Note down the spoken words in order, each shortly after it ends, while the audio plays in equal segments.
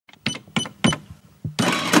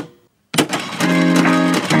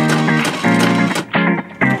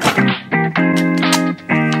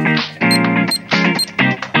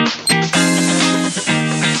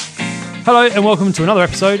Hello and welcome to another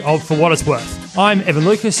episode of For What It's Worth. I'm Evan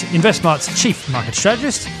Lucas, InvestSMART's Chief Market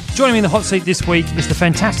Strategist. Joining me in the hot seat this week is the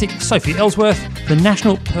fantastic Sophie Elsworth, the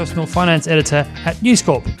National Personal Finance Editor at News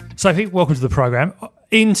Corp. Sophie, welcome to the program.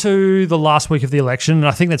 Into the last week of the election, and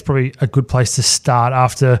I think that's probably a good place to start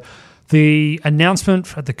after the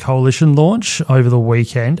announcement at the coalition launch over the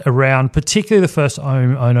weekend around particularly the first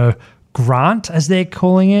homeowner grant, as they're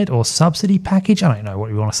calling it, or subsidy package. I don't know what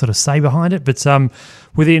you want to sort of say behind it, but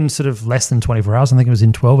within sort of less than 24 hours, I think it was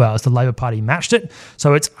in 12 hours, the Labor Party matched it.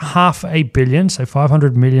 So it's $500 million, so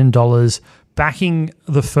 $500 million backing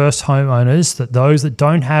the first homeowners, that those that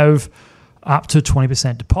don't have up to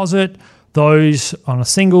 20% deposit, those on a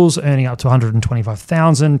singles earning up to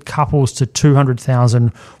 $125,000, couples to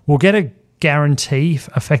 $200,000 will get a guarantee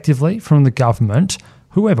effectively from the government,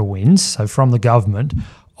 whoever wins, so from the government,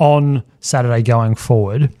 on Saturday going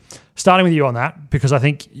forward. Starting with you on that, because I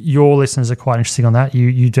think your listeners are quite interesting on that.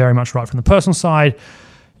 You very much right from the personal side.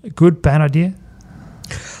 Good, bad idea?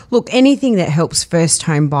 Look, anything that helps first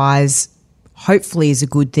home buyers hopefully is a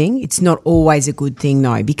good thing. It's not always a good thing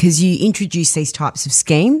though, because you introduce these types of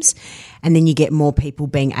schemes and then you get more people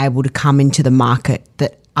being able to come into the market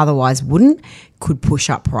that otherwise wouldn't, could push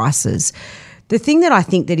up prices. The thing that I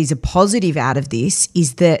think that is a positive out of this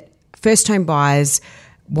is that first home buyers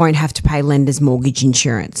won't have to pay lender's mortgage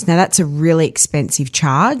insurance. Now, that's a really expensive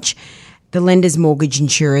charge. The lender's mortgage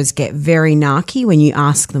insurers get very narky when you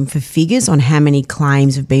ask them for figures on how many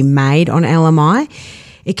claims have been made on LMI.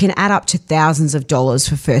 It can add up to thousands of dollars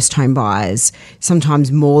for first home buyers,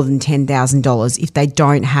 sometimes more than $10,000 if they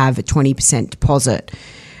don't have a 20% deposit.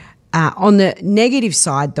 On the negative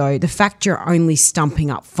side, though, the fact you're only stumping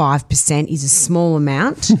up 5% is a small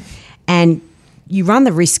amount, and you run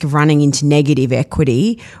the risk of running into negative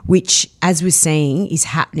equity, which, as we're seeing, is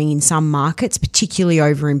happening in some markets, particularly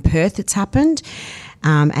over in Perth it's happened.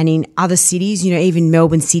 And in other cities, even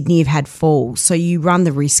Melbourne, Sydney have had falls. So you run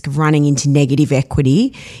the risk of running into negative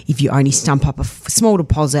equity if you only stump up a small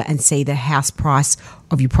deposit and see the house price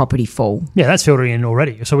of your property fall. Yeah, that's filtering in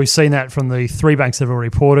already. So we've seen that from the three banks that have already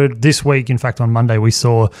reported. This week, in fact, on Monday, we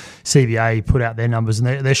saw CBA put out their numbers,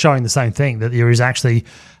 and they're showing the same thing, that there is actually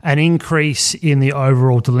an increase in the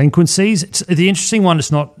overall delinquencies. It's the interesting one,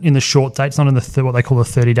 it's not in the short date, it's not in the what they call the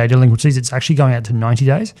 30-day delinquencies. It's actually going out to 90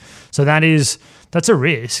 days. So that's a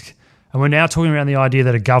risk. And we're now talking around the idea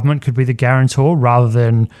that a government could be the guarantor rather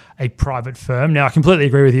than a private firm. Now, I completely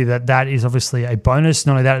agree with you that that is obviously a bonus.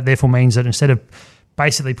 Not only that, it therefore means that instead of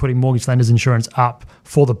basically putting mortgage lenders insurance up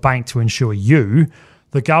for the bank to insure you,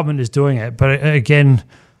 the government is doing it. But again,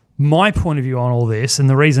 my point of view on all this, and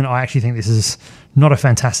the reason I actually think this is not a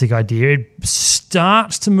fantastic idea, it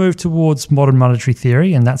starts to move towards modern monetary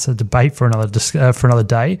theory, and that's a debate for another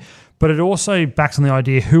day. But it also backs on the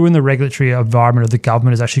idea who in the regulatory environment of the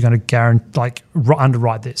government is actually going to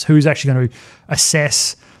underwrite this, who's actually going to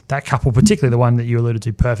assess that couple, particularly the one that you alluded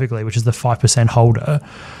to perfectly, which is the 5% holder.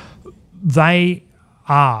 They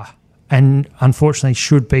are, and unfortunately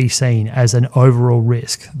should be, seen as an overall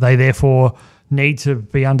risk. They therefore need to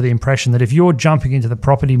be under the impression that if you're jumping into the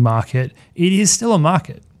property market, it is still a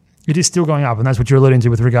market. It is still going up, and that's what you're alluding to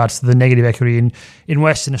with regards to the negative equity in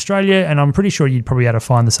Western Australia, and I'm pretty sure you'd probably be able to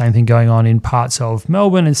find the same thing going on in parts of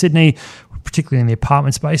Melbourne and Sydney, particularly in the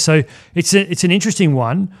apartment space. So it's an interesting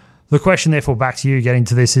one. The question, therefore, back to you getting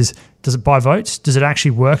to this is, does it buy votes? Does it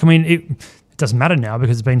actually work? I mean, it doesn't matter now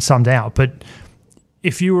because it's been summed out, but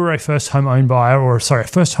if you were a first home owned buyer, a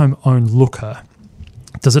first home owned looker,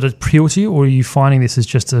 does it appeal to you, or are you finding this as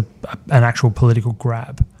just an actual political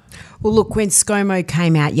grab? Well, look, when ScoMo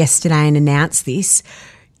came out yesterday and announced this,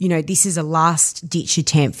 this is a last-ditch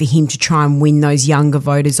attempt for him to try and win those younger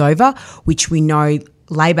voters over, which we know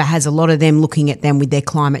Labor has a lot of them looking at them with their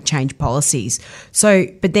climate change policies.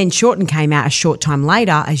 But then Shorten came out a short time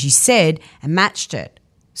later, as you said, and matched it.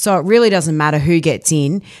 So it really doesn't matter who gets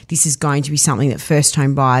in. This is going to be something that first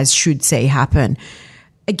home buyers should see happen.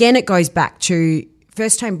 Again, it goes back to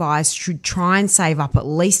first home buyers should try and save up at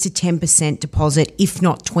least a 10% deposit, if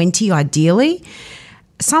not 20 ideally.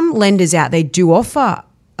 Some lenders out there do offer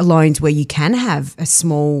loans where you can have a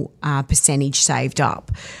small percentage saved up.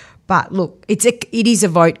 But look, it is a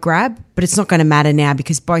vote grab, but it's not going to matter now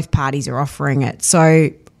because both parties are offering it. So,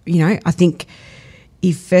 I think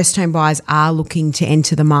if first home buyers are looking to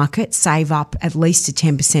enter the market, save up at least a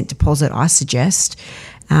 10% deposit, I suggest.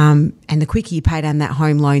 And the quicker you pay down that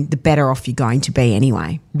home loan, the better off you're going to be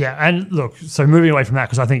anyway. Yeah, and look, so moving away from that,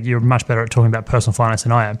 because I think you're much better at talking about personal finance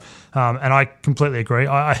than I am, and I completely agree.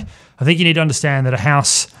 I think you need to understand that a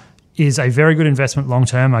house is a very good investment long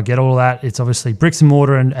term. I get all of that. It's obviously bricks and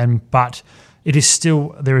mortar, but it is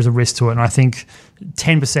still, there is a risk to it. And I think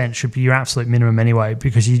 10% should be your absolute minimum anyway,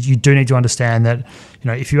 because you do need to understand that,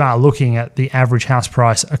 if you are looking at the average house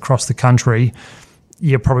price across the country,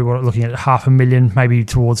 you're probably looking at $500,000, maybe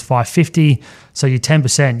towards 550. So your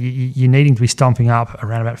 10%, you're needing to be stomping up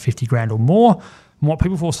around about 50 grand or more. And what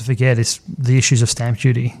people also forget is the issues of stamp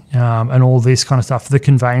duty and all this kind of stuff, the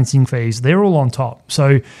conveyancing fees, they're all on top.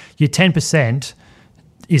 So your 10%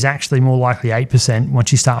 is actually more likely 8%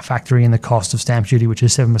 once you start factoring in the cost of stamp duty, which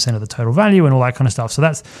is 7% of the total value and all that kind of stuff. So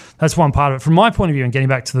that's one part of it. From my point of view, and getting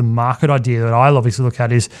back to the market idea that I obviously look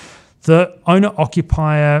at, is the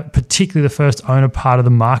owner-occupier, particularly the first owner part of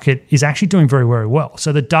the market, is actually doing very, very well.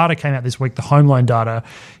 So the data came out this week, the home loan data,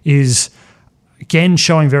 is again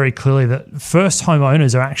showing very clearly that first home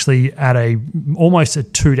owners are actually at almost a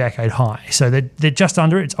 2-decade high. So they're just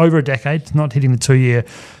under it. It's over a decade, not hitting the 2-year.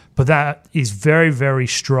 But that is very, very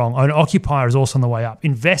strong. Owner-occupier is also on the way up.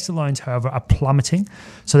 Investor loans, however, are plummeting.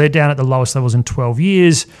 So they're down at the lowest levels in 12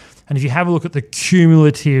 years. And if you have a look at the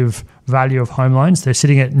cumulative value of home loans, they're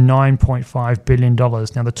sitting at $9.5 billion.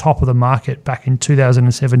 Now, the top of the market back in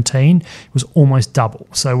 2017 was almost double.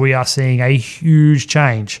 So we are seeing a huge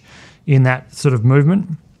change in that sort of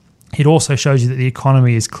movement. It also shows you that the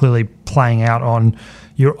economy is clearly playing out on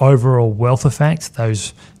your overall wealth effect,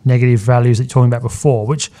 those negative values that you're talking about before,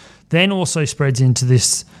 which then also spreads into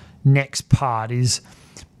this next part is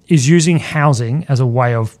using housing as a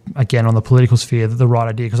way of, again, on the political sphere, the right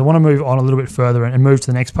idea. Because I want to move on a little bit further and move to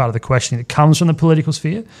the next part of the question that comes from the political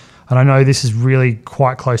sphere. And I know this is really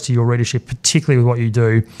quite close to your readership, particularly with what you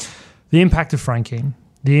do. The impact of franking,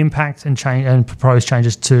 the impact and proposed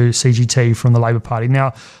changes to CGT from the Labor Party.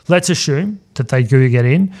 Now, let's assume that they do get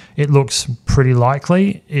in. It looks pretty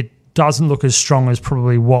likely. It doesn't look as strong as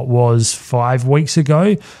probably what was 5 weeks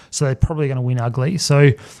ago. So they're probably going to win ugly.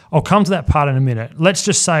 So I'll come to that part in a minute. Let's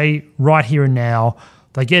just say right here and now,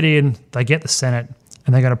 they get in, they get the Senate,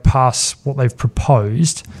 and they're going to pass what they've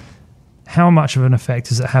proposed. How much of an effect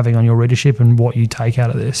is it having on your readership and what you take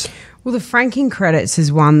out of this? Well, the franking credits is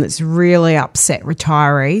one that's really upset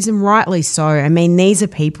retirees, and rightly so. I mean, these are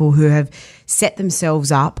people who have set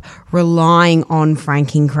themselves up relying on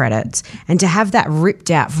franking credits, and to have that ripped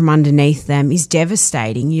out from underneath them is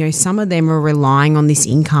devastating. Some of them are relying on this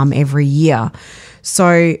income every year.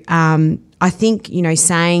 So I think,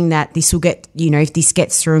 saying that this will get, if this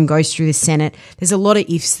gets through and goes through the Senate, there's a lot of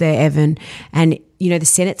ifs there, Evan. And, the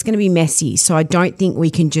Senate's going to be messy. So I don't think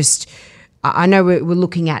we can just, I know we're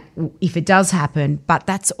looking at if it does happen, but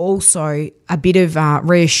that's also a bit of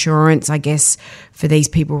reassurance, I guess, for these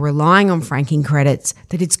people relying on franking credits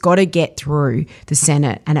that it's got to get through the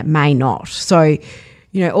Senate and it may not. So,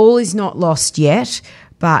 all is not lost yet.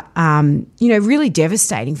 But, really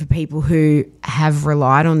devastating for people who have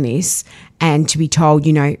relied on this and to be told,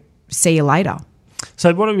 see you later.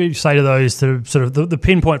 So what do we say to those that are sort of the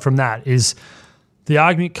pinpoint from that is the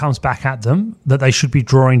argument comes back at them that they should be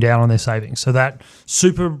drawing down on their savings. So that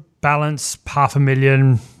super balance,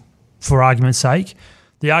 $500,000 for argument's sake,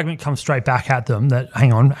 the argument comes straight back at them that,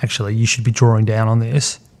 hang on, actually, you should be drawing down on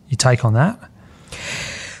this. You take on that?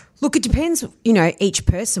 Look, it depends, each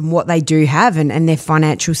person, what they do have and their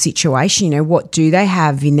financial situation. What do they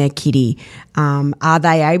have in their kitty? Are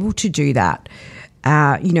they able to do that?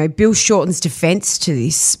 Bill Shorten's defence to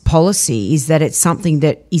this policy is that it's something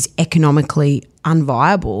that is economically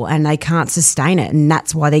unviable and they can't sustain it, and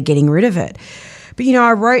that's why they're getting rid of it. But,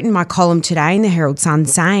 I wrote in my column today in the Herald Sun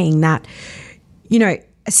saying that, a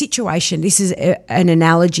situation, this is an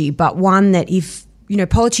analogy, but one that if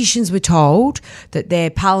politicians were told that their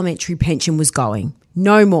parliamentary pension was going,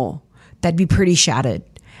 no more, they'd be pretty shattered.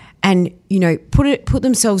 And, put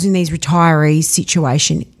themselves in these retirees'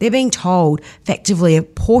 situation. They're being told effectively a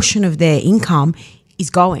portion of their income is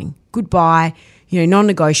going. Goodbye,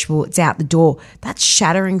 non-negotiable, it's out the door. That's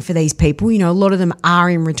shattering for these people. A lot of them are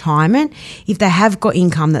in retirement. If they have got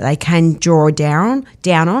income that they can draw down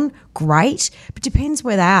on, great, but depends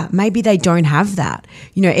where they are. Maybe they don't have that.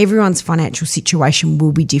 Everyone's financial situation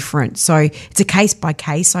will be different. So it's a case by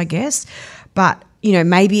case, I guess. But,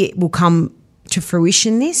 maybe it will come to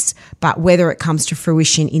fruition but whether it comes to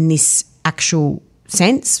fruition in this actual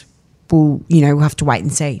sense, we'll have to wait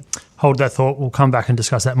and see. Hold that thought. We'll come back and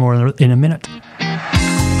discuss that more in a minute.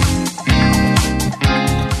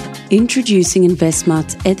 Introducing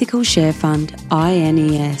InvestSMART's Ethical Share Fund,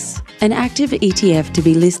 INES, an active ETF to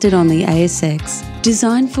be listed on the ASX,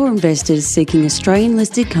 designed for investors seeking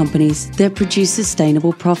Australian-listed companies that produce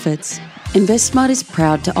sustainable profits. InvestSMART is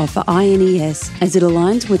proud to offer INES as it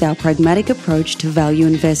aligns with our pragmatic approach to value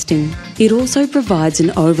investing. It also provides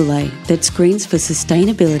an overlay that screens for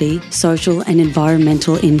sustainability, social and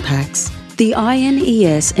environmental impacts. The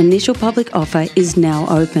INES initial public offer is now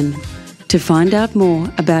open. To find out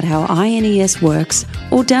more about how INES works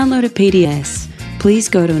or download a PDF, please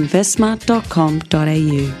go to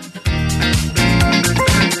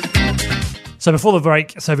investsmart.com.au. So before the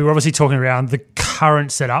break, Sophie, we're obviously talking around the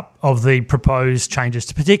current setup of the proposed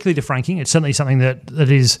changes, particularly to franking. It's certainly something that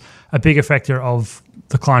is a big effector of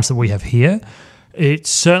the clients that we have here. It's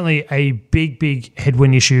certainly a big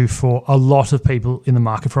headwind issue for a lot of people in the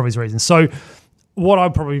market for obvious reasons. So what I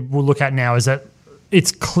probably will look at now is that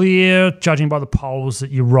it's clear, judging by the polls,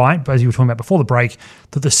 that you're right, but as you were talking about before the break,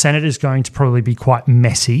 that the Senate is going to probably be quite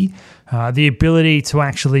messy. The ability to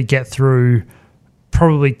actually get through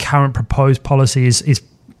probably current proposed policy is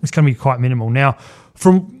going to be quite minimal. Now,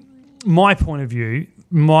 from my point of view,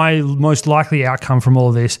 my most likely outcome from all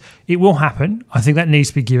of this, it will happen. I think that needs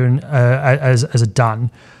to be given as a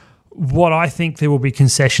done. What I think there will be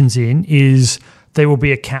concessions in is there will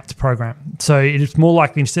be a capped program. So it's more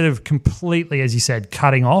likely, instead of completely, as you said,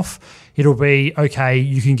 cutting off, it'll be, okay,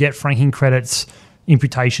 you can get franking credits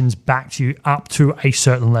imputations back to you up to a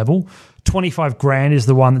certain level. 25 grand is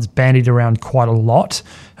the one that's bandied around quite a lot.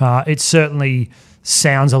 It certainly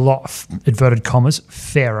sounds a lot, inverted commas,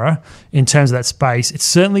 fairer in terms of that space. It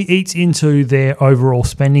certainly eats into their overall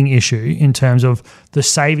spending issue in terms of the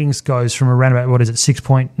savings goes from around about,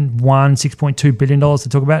 $6.2 billion to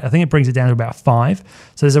talk about. I think it brings it down to about $5 billion.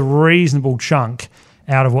 So there's a reasonable chunk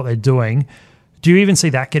out of what they're doing. Do you even see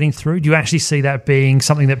that getting through? Do you actually see that being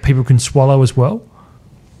something that people can swallow as well?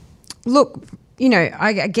 Look,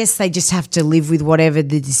 I guess they just have to live with whatever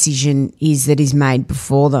the decision is that is made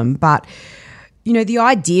before them. But the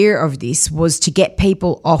idea of this was to get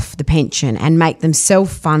people off the pension and make them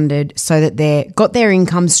self-funded so that they've got their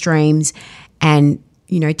income streams and,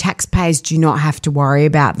 taxpayers do not have to worry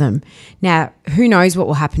about them. Now, who knows what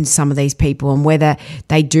will happen to some of these people and whether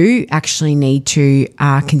they do actually need to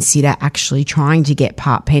consider actually trying to get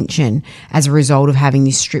part pension as a result of having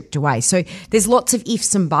this stripped away. So there's lots of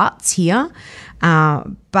ifs and buts here.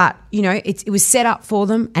 But, it was set up for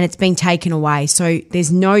them and it's been taken away. So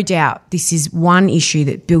there's no doubt this is one issue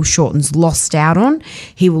that Bill Shorten's lost out on.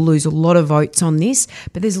 He will lose a lot of votes on this.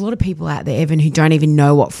 But there's a lot of people out there, Evan, who don't even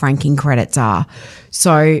know what franking credits are.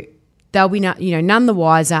 So they'll be none the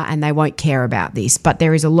wiser and they won't care about this. But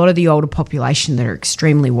there is a lot of the older population that are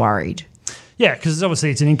extremely worried. Yeah, because obviously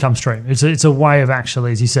it's an income stream. It's a way of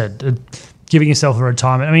actually, as you said, giving yourself a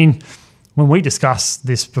retirement. I mean, when we discussed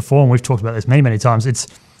this before, and we've talked about this many times,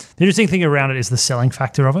 the interesting thing around it is the selling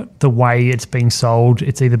factor of it, the way it's being sold.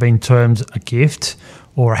 It's either been termed a gift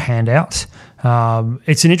or a handout.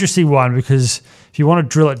 It's an interesting one because if you want to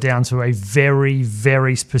drill it down to a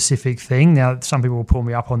very specific thing, now some people will pull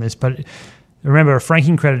me up on this, but remember, a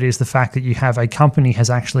franking credit is the fact that you have a company has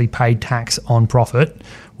actually paid tax on profit,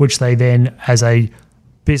 which they then, as a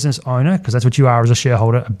business owner, because that's what you are as a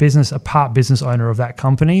shareholder, a part business owner of that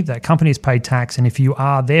company has paid tax, and if you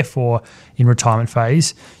are therefore in retirement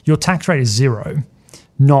phase, your tax rate is 0,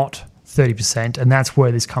 not 30%, and that's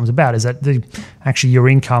where this comes about, is that actually your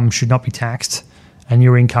income should not be taxed, and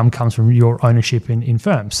your income comes from your ownership in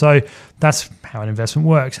firms. So that's how an investment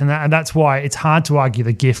works, and that's why it's hard to argue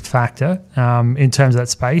the gift factor in terms of that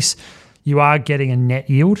space. You are getting a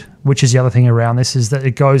net yield, which is the other thing around this, is that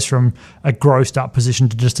it goes from a grossed up position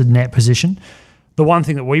to just a net position. The one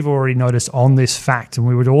thing that we've already noticed on this fact, and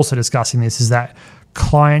we were also discussing this, is that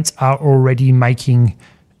clients are already making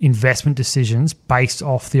investment decisions based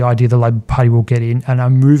off the idea the Labor Party will get in and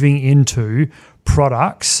are moving into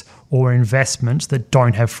products or investments that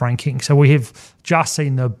don't have franking. So we have just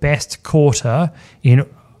seen the best quarter in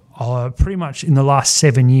pretty much in the last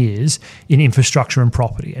 7 years in infrastructure and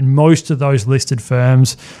property. And most of those listed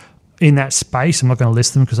firms in that space, I'm not going to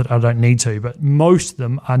list them because I don't need to, but most of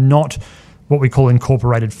them are not what we call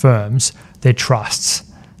incorporated firms. They're trusts.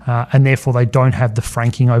 And therefore they don't have the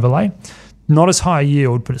franking overlay. Not as high a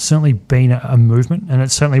yield, but it's certainly been a movement. And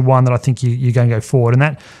it's certainly one that I think you're going to go forward.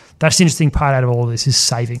 And that's the interesting part out of all of this is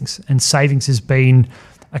savings. And savings has been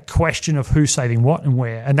a question of who's saving what and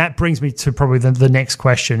where. And that brings me to probably the next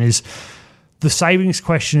question is the savings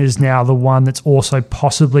question is now the one that's also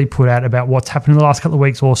possibly put out about what's happened in the last couple of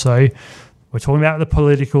weeks also. We're talking about the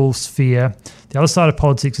political sphere. The other side of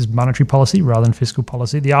politics is monetary policy rather than fiscal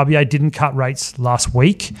policy. The RBA didn't cut rates last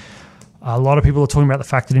week. A lot of people are talking about the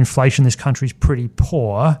fact that inflation in this country is pretty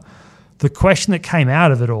poor. The question that came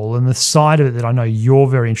out of it all and the side of it that I know you're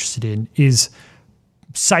very interested in is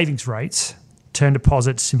savings rates, term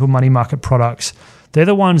deposits, simple money market products. They're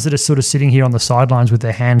the ones that are sort of sitting here on the sidelines with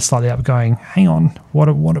their hands slightly up going, hang on, what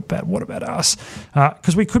about us?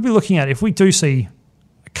 Because we could be looking at, if we do see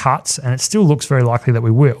cuts, and it still looks very likely that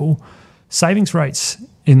we will, savings rates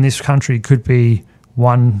in this country could be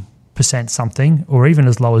 1% something, or even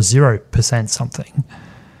as low as 0% something.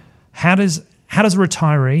 How does a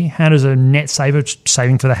retiree, how does a net saver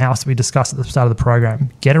saving for the house that we discussed at the start of the program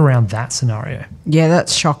get around that scenario? Yeah,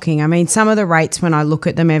 that's shocking. I mean, some of the rates, when I look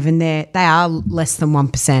at them, Evan, they are less than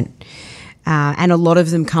 1%. And a lot of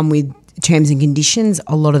them come with terms and conditions.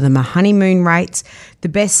 A lot of them are honeymoon rates. The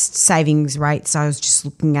best savings rates, I was just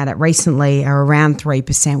looking at it recently, are around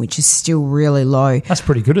 3%, which is still really low. That's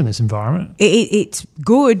pretty good in this environment. It's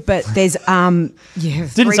good, but there's Didn't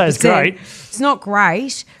 3%. say it's great. It's not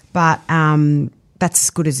great, but that's as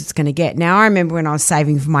good as it's going to get. Now, I remember when I was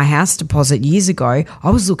saving for my house deposit years ago, I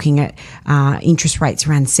was looking at interest rates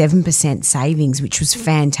around 7% savings, which was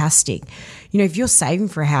fantastic. You know, if you're saving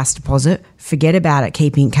for a house deposit, forget about it,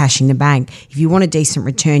 keeping cash in the bank. If you want a decent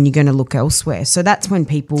return, you're going to look elsewhere. So that's when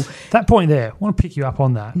people... That point there, I want to pick you up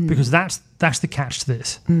on that because that's the catch to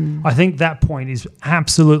this. I think that point is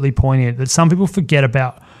absolutely poignant, that some people forget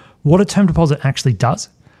about what a term deposit actually does.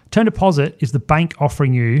 Term deposit is the bank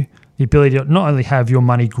offering you the ability to not only have your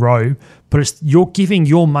money grow, but you're giving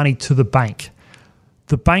your money to the bank.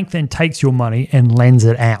 The bank then takes your money and lends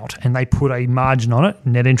it out, and they put a margin on it,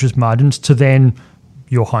 net interest margins, to then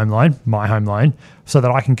your home loan, my home loan, so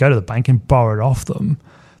that I can go to the bank and borrow it off them.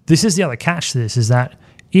 This is the other catch to this, is that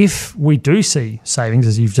if we do see savings,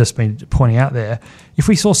 as you've just been pointing out there, if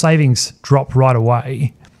we saw savings drop right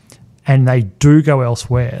away and they do go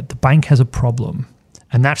elsewhere, the bank has a problem.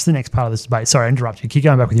 And that's the next part of this debate. Sorry, I interrupt you. Keep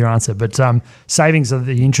going back with your answer. But savings are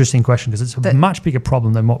the interesting question because it's a much bigger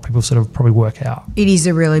problem than what people sort of probably work out. It is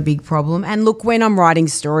a really big problem. And look, when I'm writing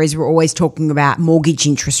stories, we're always talking about mortgage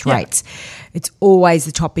interest rates. It's always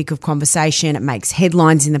the topic of conversation. It makes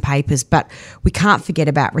headlines in the papers. But we can't forget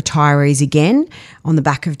about retirees again, on the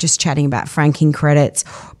back of just chatting about franking credits,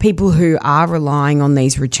 people who are relying on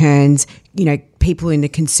these returns, you know, people in the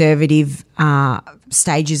conservative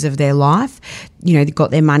stages of their life, you know, they've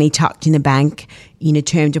got their money tucked in the bank in a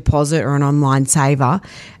term deposit or an online saver.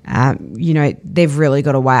 You know, they've really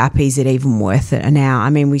got to weigh up, is it even worth it now? I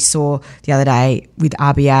mean, we saw the other day with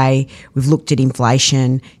RBA, we've looked at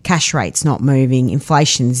inflation, cash rates not moving,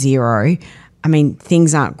 inflation zero. I mean,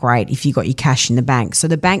 things aren't great if you've got your cash in the bank. So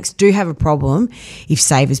the banks do have a problem if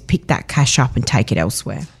savers pick that cash up and take it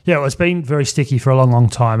elsewhere. Yeah, well, it's been very sticky for a long, long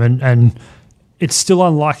time, and it's still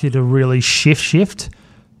unlikely to really shift.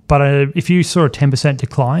 But if you saw a 10%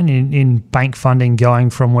 decline in bank funding going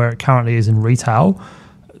from where it currently is in retail,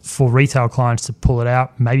 for retail clients to pull it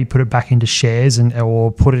out, maybe put it back into shares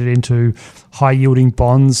or put it into high-yielding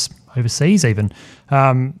bonds overseas even,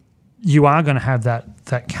 you are going to have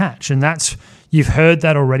that catch. And you've heard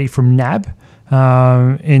that already from NAB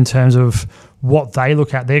in terms of what they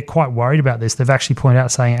look at. They're quite worried about this. They've actually pointed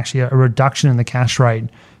out saying actually a reduction in the cash rate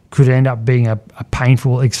could end up being a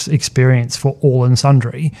painful experience for all and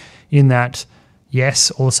sundry, in that,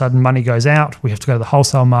 yes, all of a sudden money goes out, we have to go to the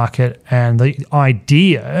wholesale market. And the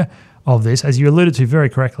idea of this, as you alluded to very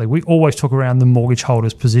correctly, we always talk around the mortgage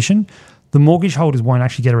holder's position. The mortgage holders won't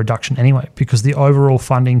actually get a reduction anyway, because the overall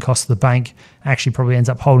funding cost of the bank actually probably ends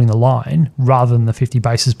up holding the line rather than the 50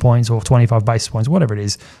 basis points or 25 basis points, whatever it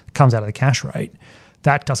is, comes out of the cash rate.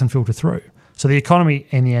 That doesn't filter through. So the economy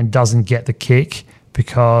in the end doesn't get the kick,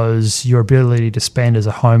 because your ability to spend as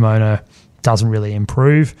a homeowner doesn't really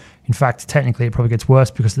improve. In fact, technically it probably gets worse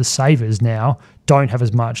because the savers now don't have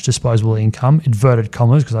as much disposable income, inverted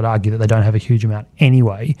commas, because I'd argue that they don't have a huge amount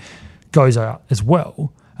anyway, goes out as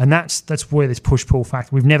well. And that's where this push-pull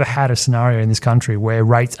factor. We've never had a scenario in this country where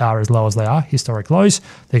rates are as low as they are, historic lows.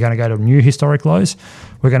 They're going to go to new historic lows.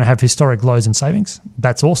 We're going to have historic lows in savings.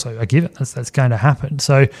 That's also a given. That's going to happen.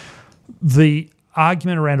 So the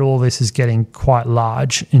argument around all this is getting quite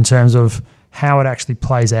large in terms of how it actually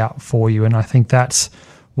plays out for you. And I think that's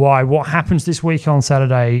why what happens this week on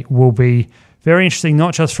Saturday will be very interesting,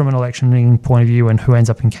 not just from an electioning point of view and who ends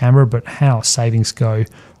up in Canberra, but how savings go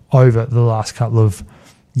over the last couple of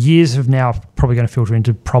years of now probably going to filter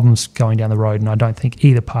into problems going down the road. And I don't think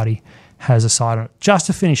either party has a side on it. Just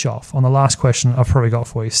to finish off on the last question I've probably got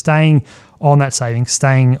for you, staying on that savings,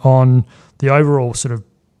 staying on the overall sort of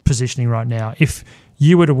positioning right now, if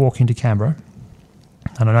you were to walk into Canberra,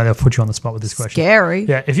 and I know they'll put you on the spot with this question. Scary.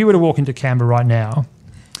 Yeah, if you were to walk into Canberra right now,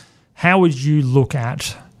 how would you look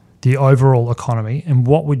at the overall economy and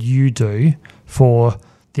what would you do for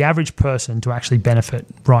the average person to actually benefit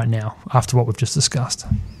right now after what we've just discussed?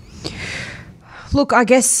 Look, I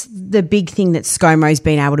guess the big thing that ScoMo's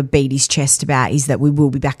been able to beat his chest about is that we will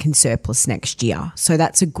be back in surplus next year. So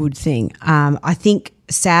that's a good thing. I think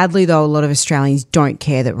sadly, though, a lot of Australians don't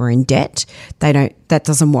care that we're in debt. That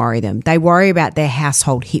doesn't worry them. They worry about their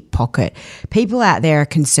household hip pocket. People out there are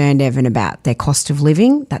concerned, Evan, about their cost of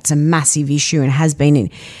living. That's a massive issue and has been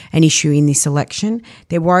an issue in this election.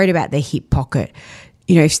 They're worried about their hip pocket.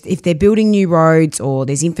 You know, if they're building new roads or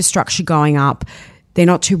there's infrastructure going up, they're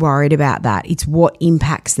not too worried about that. It's what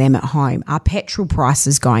impacts them at home. Are petrol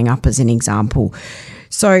prices going up, as an example?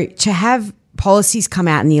 So to have policies come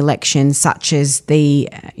out in the election, such as the,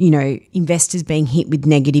 investors being hit with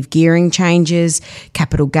negative gearing changes,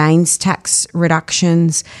 capital gains tax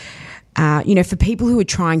reductions, for people who are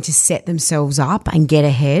trying to set themselves up and get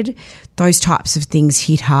ahead, those types of things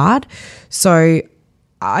hit hard. So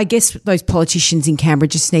I guess those politicians in Canberra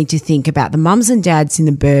just need to think about the mums and dads in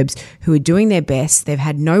the burbs who are doing their best. They've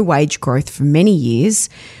had no wage growth for many years.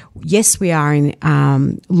 Yes, we are in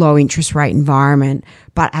low interest rate environment,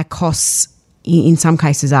 but our costs in some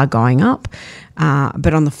cases are going up.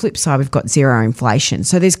 But on the flip side, we've got zero inflation.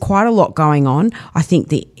 So there's quite a lot going on. I think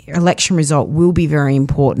the election result will be very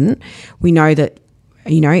important. We know that,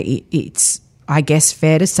 it's, I guess,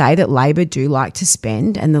 fair to say that Labor do like to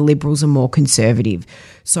spend and the Liberals are more conservative.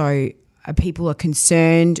 So people are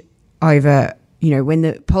concerned over, when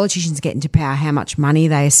the politicians get into power, how much money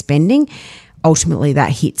they are spending. Ultimately,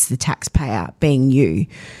 that hits the taxpayer, being you.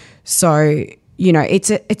 So, it's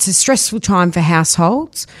a stressful time for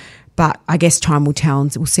households, but I guess time will tell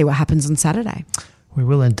and we'll see what happens on Saturday. We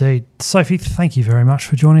will indeed. Sophie, thank you very much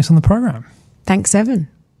for joining us on the program. Thanks, Evan.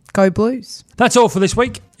 Go Blues. That's all for this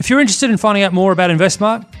week. If you're interested in finding out more about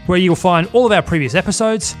InvestSMART, where you'll find all of our previous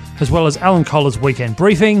episodes, as well as Alan Kohler's weekend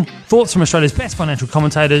briefing, thoughts from Australia's best financial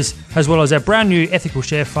commentators, as well as our brand new ethical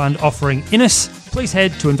share fund offering Innis, please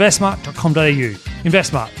head to investsmart.com.au.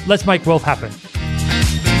 InvestSMART. Let's make wealth happen.